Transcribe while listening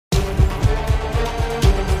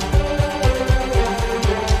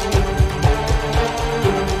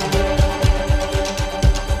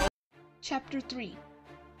3.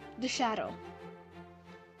 The Shadow.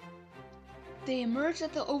 They emerged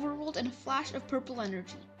at the overworld in a flash of purple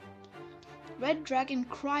energy. Red Dragon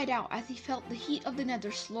cried out as he felt the heat of the nether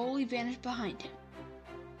slowly vanish behind him.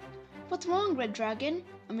 "What's wrong, Red Dragon?"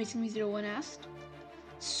 AmazingMe01 asked.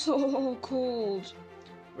 "So cold."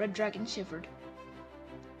 Red Dragon shivered.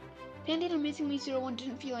 Pandy and AmazingMe01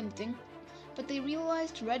 didn't feel anything, but they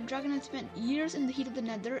realized Red Dragon had spent years in the heat of the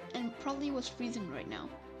nether and probably was freezing right now.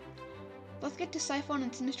 "Let's get to Siphon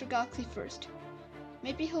and Sinister Galaxy first.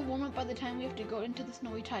 Maybe he'll warm up by the time we have to go into the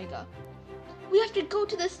Snowy Taiga." "We have to go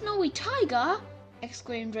to the Snowy Taiga!"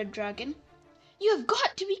 exclaimed Red Dragon. "You have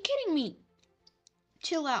got to be kidding me!"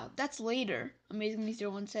 "Chill out, that's later,"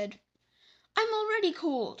 AmazingMe01 said. "I'm already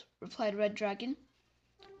cold," replied Red Dragon.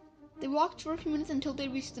 They walked for a few minutes until they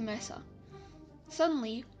reached the mesa.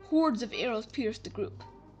 Suddenly, hordes of arrows pierced the group.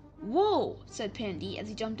 "Whoa!" said Pandy as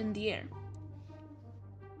he jumped in the air.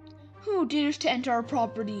 "Who dares to enter our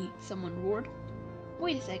property?" someone roared.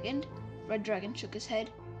 "Wait a second." Red Dragon shook his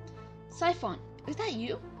head. "Siphon, is that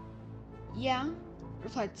you?" "Yeah,"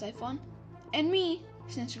 replied Siphon. "And me,"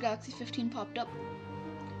 Sinister Galaxy 15 popped up.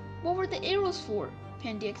 "What were the arrows for?"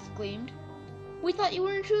 Pandy exclaimed. "We thought you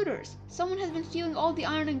were intruders. Someone has been stealing all the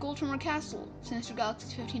iron and gold from our castle," Sinister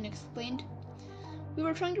Galaxy 15 explained. "We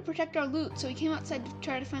were trying to protect our loot, so we came outside to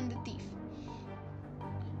try to find the thief."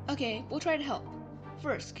 "Okay, we'll try to help.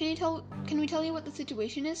 First, can we tell you what the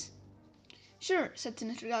situation is?" "Sure," said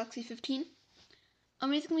Sinister Galaxy 15.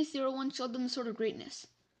 AmazingMe01 showed them the Sword of Greatness.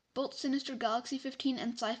 Both Sinister Galaxy 15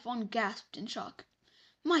 and Siphon gasped in shock.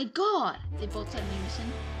 "My God!" they both said in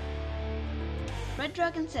unison. Red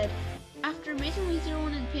Dragon said, "After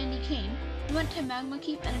AmazingMe01 and Pandy came, we went to Magma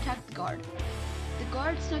Keep and attacked the guard. The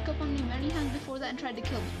guard snuck up on me many times before that and tried to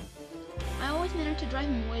kill me. I always managed to drive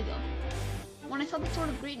him away though. When I saw the Sword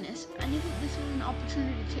of Greatness, I knew that this was an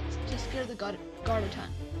opportunity to scare the guard a ton.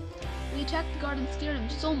 We attacked the guard and scared him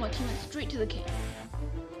so much he went straight to the king.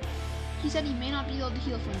 He said he may not be able to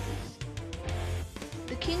heal from this.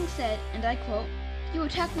 The king said, and I quote, 'You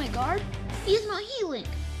attacked my guard? He is not healing.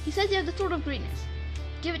 He says you have the Sword of Greatness.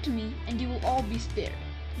 Give it to me, and you will all be spared.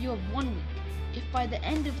 You have 1 week. If by the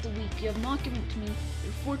end of the week you have not given it to me,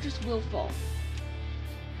 your fortress will fall.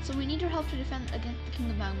 So we need your help to defend against the King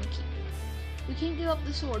of Magma Keep. We can't give up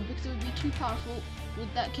the sword because it would be too powerful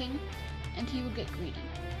with that king, and he would get greedy.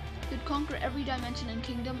 He would conquer every dimension and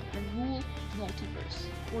kingdom and rule the multiverse,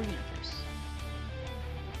 or universe.'"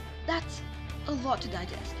 "That's a lot to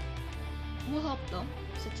digest." "We'll help though,"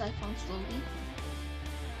 said Siphon slowly.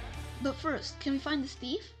 "But first, can we find this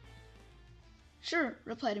thief?" "Sure,"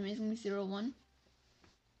 replied AmazingMe01.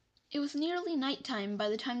 It was nearly nighttime by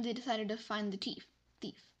the time they decided to find the thief.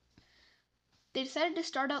 They decided to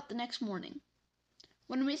start out the next morning.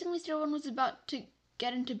 When AmazingMe01 was about to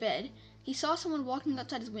get into bed, he saw someone walking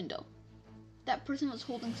outside his window. That person was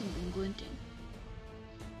holding something glinting.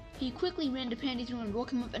 He quickly ran to Pandy's room and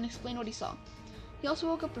woke him up and explained what he saw. He also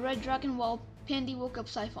woke up the Red Dragon while Pandy woke up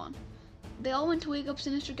Siphon. They all went to wake up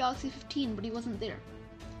Sinister Galaxy 15, but he wasn't there.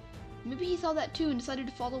 "Maybe he saw that too and decided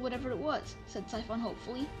to follow whatever it was," said Siphon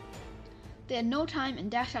hopefully. They had no time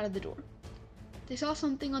and dashed out of the door. They saw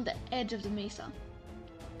something on the edge of the mesa.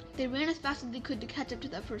 They ran as fast as they could to catch up to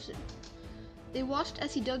that person. They watched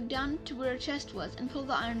as he dug down to where a chest was and pulled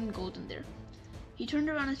the iron and gold in there. He turned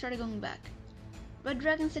around and started going back. Red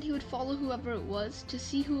Dragon said he would follow whoever it was to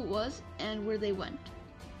see who it was and where they went.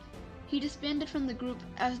 He disbanded from the group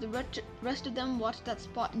as the rest of them watched that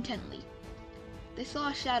spot intently. They saw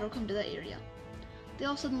a shadow come to that area. They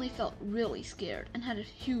all suddenly felt really scared and had a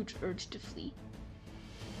huge urge to flee.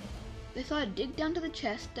 They saw it dig down to the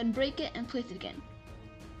chest, then break it and place it again.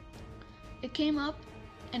 It came up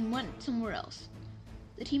and went somewhere else.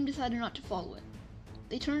 The team decided not to follow it.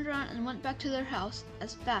 They turned around and went back to their house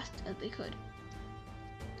as fast as they could.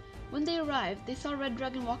 When they arrived, they saw Red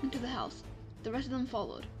Dragon walk into the house. The rest of them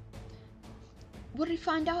followed. "What did you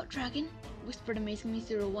find out, Dragon?" whispered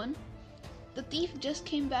AmazingMe01. "The thief just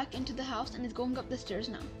came back into the house and is going up the stairs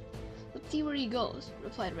now. Let's see where he goes,"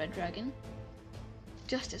 replied Red Dragon,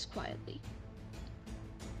 just as quietly.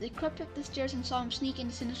 They crept up the stairs and saw him sneak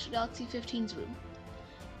into Sinister Galaxy 15's room.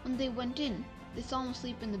 When they went in, they saw him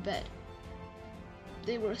asleep in the bed.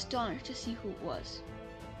 They were astonished to see who it was.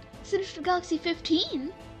 "Sinister Galaxy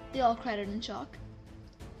 15?" they all cried out in shock.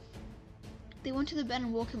 They went to the bed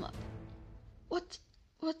and woke him up.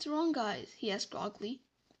 What's wrong, guys?" he asked groggily.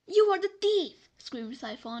 "You are the thief!" screamed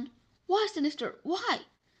Siphon. "Why, Sinister? Why?"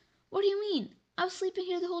 "What do you mean? I was sleeping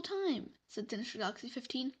here the whole time," said Sinister Galaxy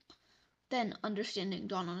 15. Then understanding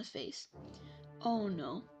dawned on his face. "Oh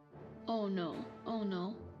no. Oh no. Oh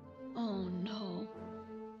no. Oh no."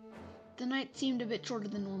 The night seemed a bit shorter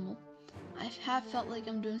than normal. I have felt like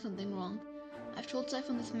I'm doing something wrong. I've told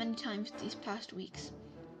Siphon this many times these past weeks.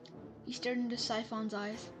 He stared into Siphon's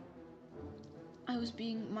eyes. I was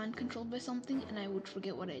being mind-controlled by something, and I would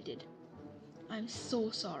forget what I did. I'm so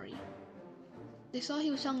sorry. They saw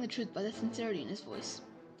he was telling the truth by the sincerity in his voice.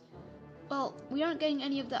 Well, we aren't getting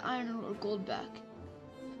any of the iron or gold back.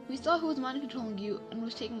 We saw who was mind-controlling you and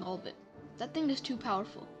was taking all of it. That thing is too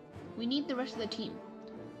powerful. We need the rest of the team.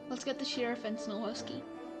 Let's get the sheriff and Snow Husky.